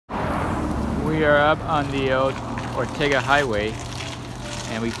We are up on the old Ortega Highway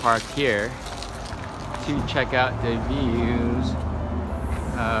and we parked here to check out the views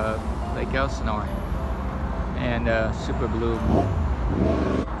of Lake Elsinore and Super Bloom.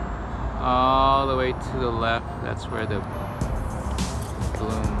 All the way to the left, that's where the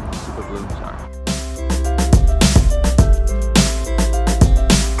Super Blooms are.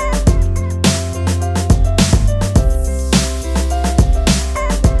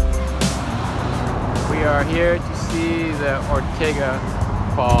 We are here to see the Ortega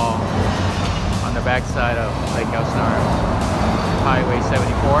Fall on the backside of Lake Elsinore, Highway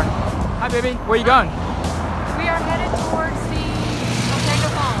 74. Hi baby, where are you going? We are headed towards the Ortega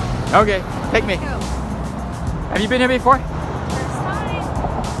Fall. Okay, take me. Have you been here before? First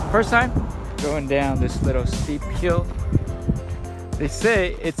time. First time? Going down this little steep hill. They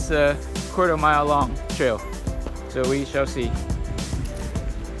say it's a quarter-mile long trail, so we shall see.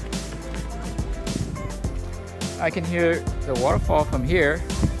 I can hear the waterfall from here.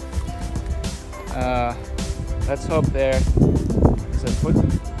 Let's hope there's a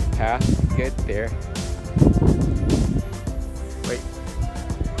footpath to get there. Wait,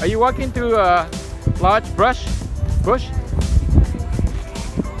 are you walking through a large bush?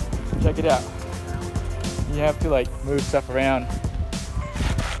 Check it out. You have to like move stuff around.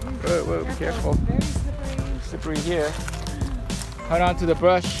 Whoa, whoa, be careful. Very slippery. Slippery here. Hold on to the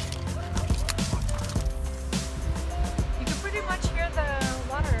brush. You can pretty much hear the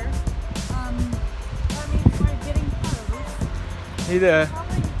water. That means we're getting close. Need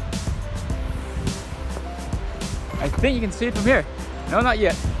I think you can see it from here. No, not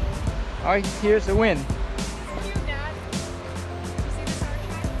yet. Oh, here's the wind. It's cute, Dad. You see this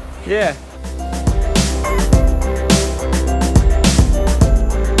arch? Yeah.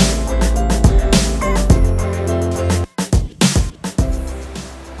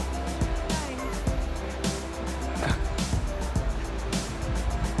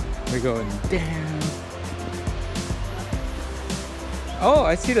 We're going down. Oh,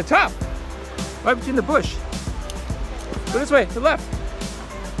 I see the top. Right between the bush. Go this way, to the left.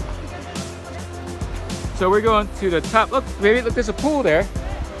 So we're going to the top. Look, baby, look, there's a pool there.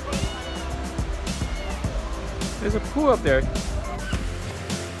 There's a pool up there.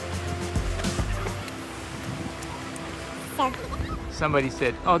 Somebody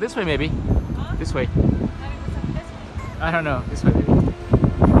said, oh, this way maybe. Huh? This way. I I don't know. This way maybe.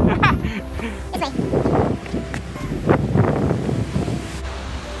 This way.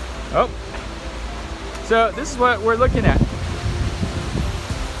 Oh. So this is what we're looking at.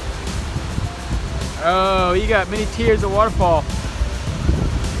 Oh, you got many tiers of waterfall.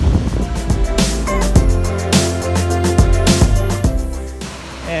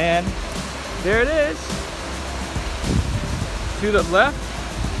 And there it is. To the left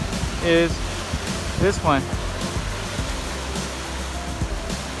is this one.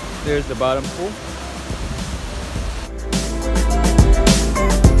 There's the bottom pool.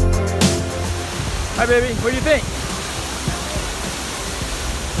 Hi baby, what do you think?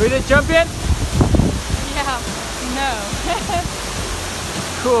 We did jump in? Yeah, no.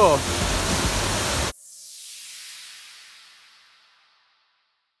 Cool.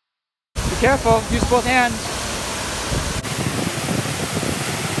 Be careful, use both hands.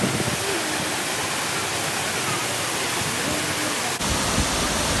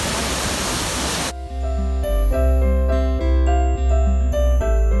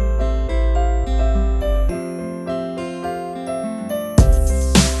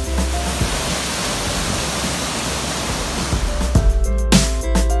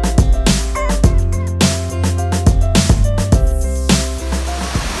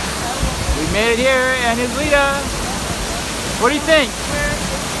 Made it here, and here's Lita. What do you think? It's really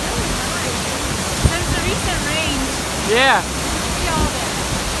nice. Since the recent rain, Yeah. you see all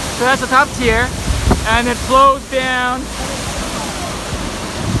this. So that's the top tier, and it flows down,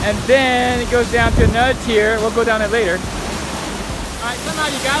 and then it goes down to another tier. We'll go down it later. All right,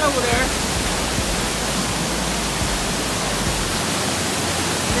 somehow you got over there.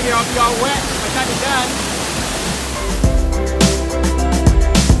 Maybe I'll be all wet by the time you're done.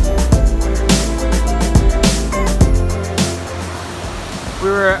 We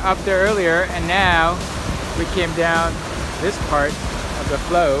were up there earlier, and now we came down this part of the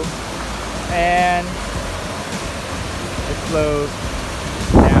flow, and it flows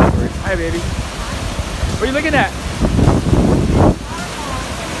downward. Hi baby. What are you looking at?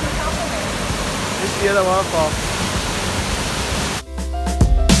 This is the other waterfall.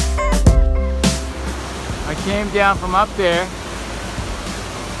 I came down from up there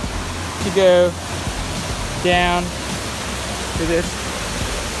to go down to this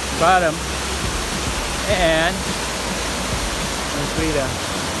bottom And Miss Lita.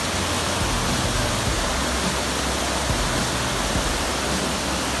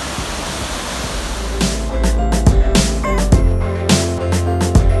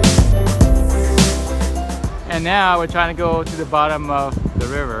 And now we're trying to go to the bottom of the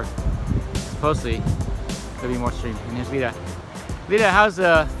river. Supposedly, there'll be more stream. And here's Lita. Lita, how's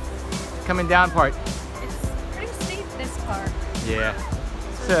the coming down part? It's pretty steep this part. Yeah.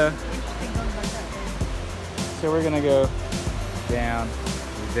 So it's interesting going like that. So we're gonna go down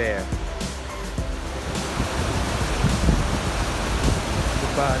there. The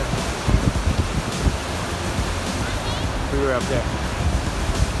bottom. We were up there.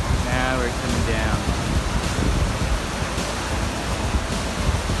 Now we're coming down.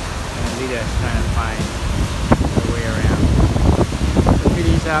 And Lita's trying to find her way around. The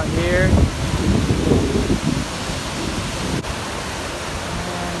kitty's out here.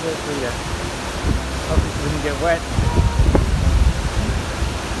 And there's Lita. Hope this doesn't get wet.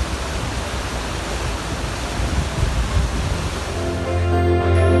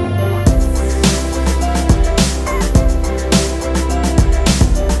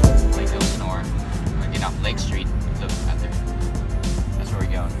 Lake Elsinore. We're getting off Lake Street. Look out there. That's where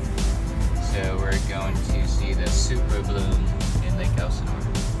we're going. So we're going to see the super bloom in Lake Elsinore. Look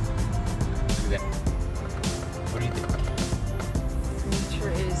at that. What do you think?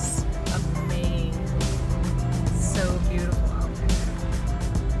 Nature is amazing. So beautiful out there.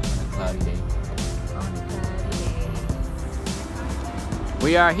 On a cloudy day. On a cloudy day.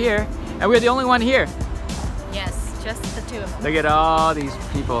 We are here, and we're the only one here. Yes, just the two of them. Look at all these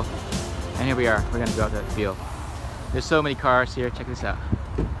people. And here we are. We're gonna go out that field. There's so many cars here. Check this out.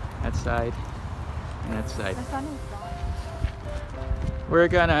 That side and that side. The sun is gone. We're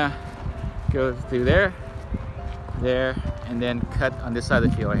gonna go through there, there, and then cut on this side of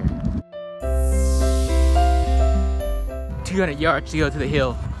the field right here. 200 yards to go to the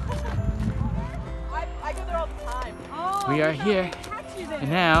hill. I go there all the time. Oh, We are here, and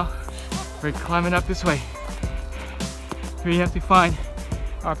now we're climbing up this way. We have to find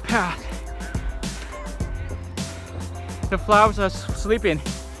our path. The flowers are sleeping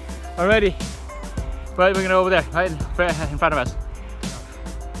already, but we're gonna go over there, right in front of us,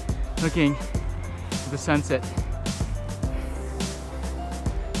 looking at the sunset.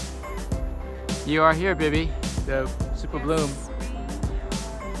 You are here, baby. The super bloom.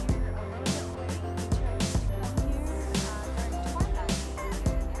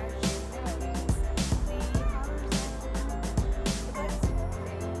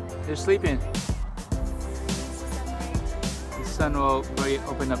 They're sleeping. The sun will really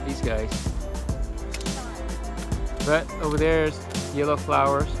open up these guys. But over there's yellow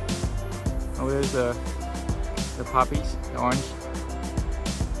flowers. Over there's the poppies, the orange.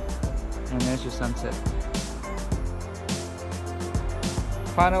 And there's your sunset.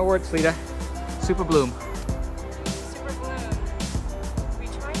 Final words, Lita. Super bloom.